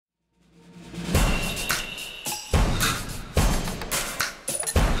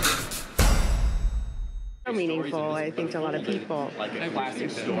meaningful, I think, to a lot of people. Why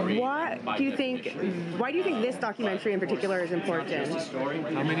do you think this documentary in particular is important?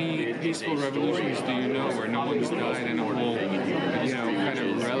 How many peaceful revolutions do you know where no one's died and a whole, kind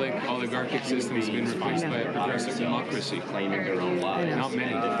of relic oligarchic system has been replaced by a progressive democracy? Not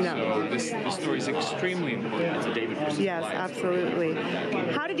many. No. So this story is extremely important. Yes, absolutely.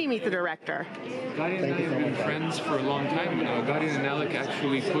 How did you meet the director? Garin and I have been friends for a long time. Garin and Alec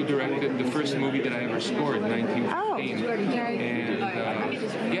actually co-directed the first movie that I ever scored, 1915.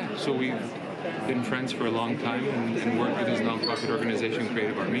 And so we've been friends for a long time and worked with his nonprofit organization,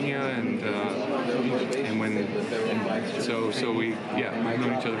 Creative Armenia, we've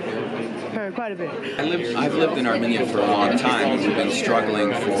known each other for a little bit. Quite a bit. I've lived in Armenia for a long time, and we've been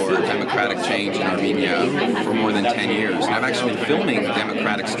struggling for democratic change in Armenia for more than 10 years. And I've actually been filming the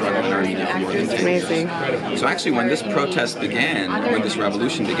democratic struggle in Armenia for more than 10 Amazing. years. So actually, when this protest began, when this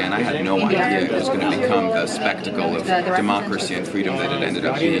revolution began, I had no idea it was going to become the spectacle of democracy and freedom that it ended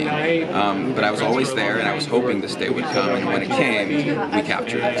up being. But I was always there, and I was hoping this day would come, and when it came, we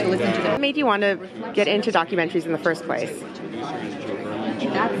captured it. What made you want to get into documentaries in the first place?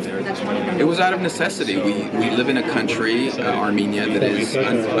 It was out of necessity. We live in a country, Armenia, that is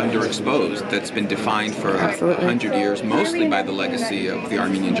underexposed, that's been defined for 100 years, mostly by the legacy of the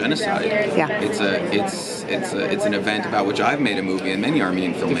Armenian genocide. Yeah. It's an event about which I've made a movie, and many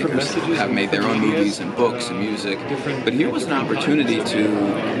Armenian filmmakers have made their own movies and books and music. But here was an opportunity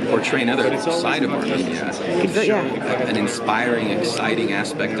to portray another side of Armenia, show an inspiring, exciting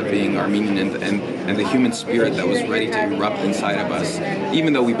aspect of being Armenian and the human spirit that was ready to erupt inside of us.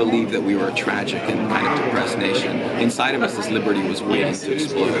 Even though we believed that we were a tragic and kind of depressed nation, inside of us this liberty was waiting to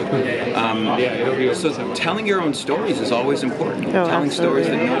explode. So telling your own stories is always important. Telling stories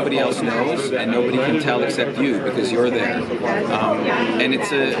that nobody else knows and nobody can tell except you because you're there. And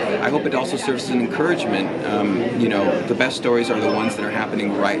I hope it also serves as an encouragement. The best stories are the ones that are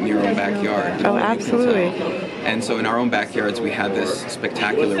happening right in your own backyard. Oh, absolutely. And so in our own backyards we had this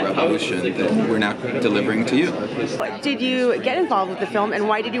spectacular revolution that we're now delivering to you. Did you get involved with the film, and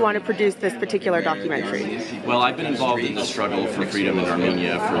why did you want to produce this particular documentary? Well, I've been involved in the struggle for freedom in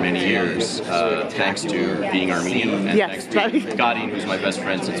Armenia for many years, thanks to being Armenian and thanks to Garin, who's my best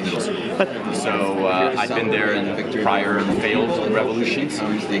friend since middle school. So I've been there in prior failed revolutions,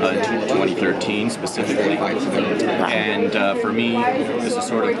 2013 specifically. And for me, this is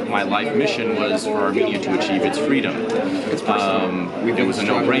sort of my life mission was for Armenia to achieve its freedom. It was a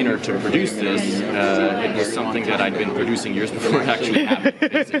no-brainer to produce this. It was something that I'd been producing years before it actually happened,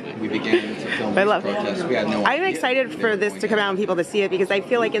 basically. We began to film this protest. We had no I'm excited for this to come out and people to see it because I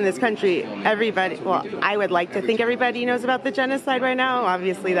feel like in this country, I would like to think everybody knows about the genocide right now.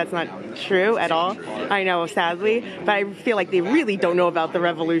 Obviously, that's not true at all. I know, sadly, but I feel like they really don't know about the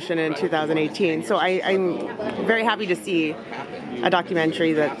revolution in 2018. So I'm very happy to see a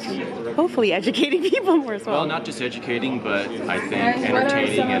documentary that's hopefully educating people more as well. Well, not just educating, but I think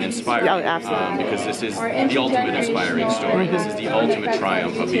entertaining and inspiring. Oh, absolutely. Because this is the ultimate inspiring story. This is the ultimate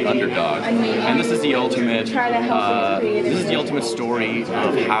triumph of the underdog, and this is the ultimate story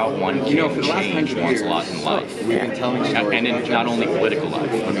of how one can change one's lot in life, and in not only political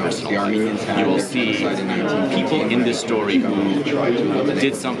life but personal life. You will see people in this story who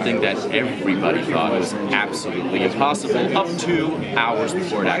did something that everybody thought was absolutely impossible up to hours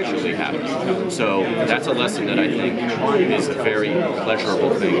before it actually happened. So that's a lesson that I think is a very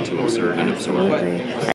pleasurable thing to observe and absorb.